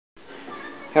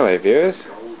Hello viewers,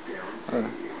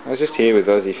 I was just here with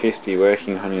Aussie 50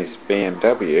 working on his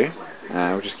BMW.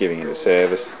 We're just giving it a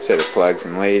service, set of plugs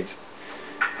and leads,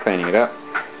 cleaning it up.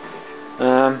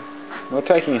 We're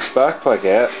taking a spark plug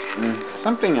out and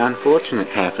something unfortunate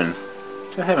happened,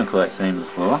 which I haven't quite seen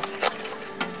before.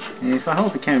 If I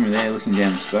hold the camera there looking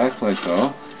down the spark plug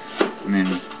hole and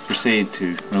then proceed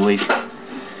to release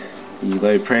the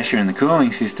low pressure in the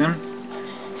cooling system,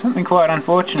 something quite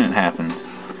unfortunate happened.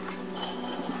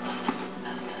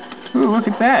 Ooh, look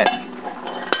at that!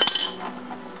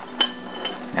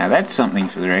 Now that's something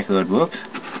for the record books.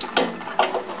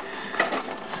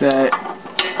 So,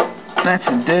 that's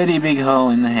a dirty big hole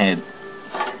in the head.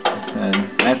 So,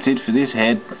 that's it for this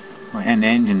head, and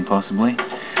engine possibly.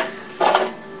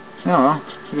 Oh well,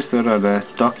 just thought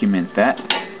I'd document that.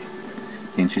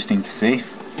 Interesting to see.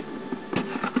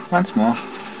 Once more.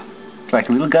 It's like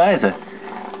a little geyser.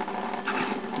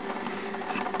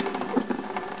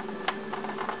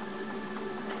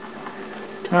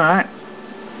 Alright,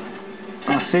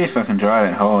 I'll see if I can dry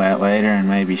that hole out later and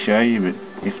maybe show you, but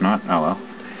if not, oh well.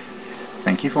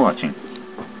 Thank you for watching.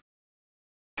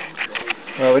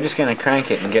 Well, we're just going to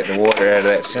crank it and get the water out of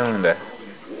that cylinder.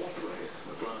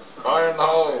 Fire in the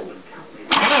hole!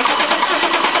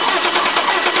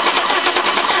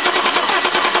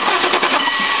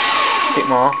 Bit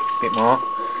more, bit more.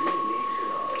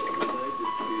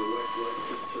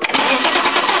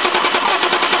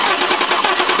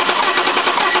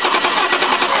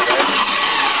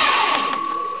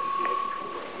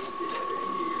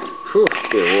 Whew,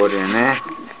 bit of water in there.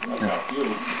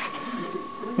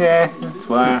 Yeah, that's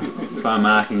why I'm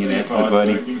marking it out for the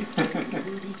body.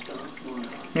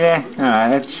 Yeah,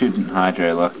 alright, that shouldn't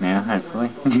hydro lock now, hopefully.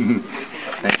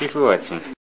 Thank you for watching.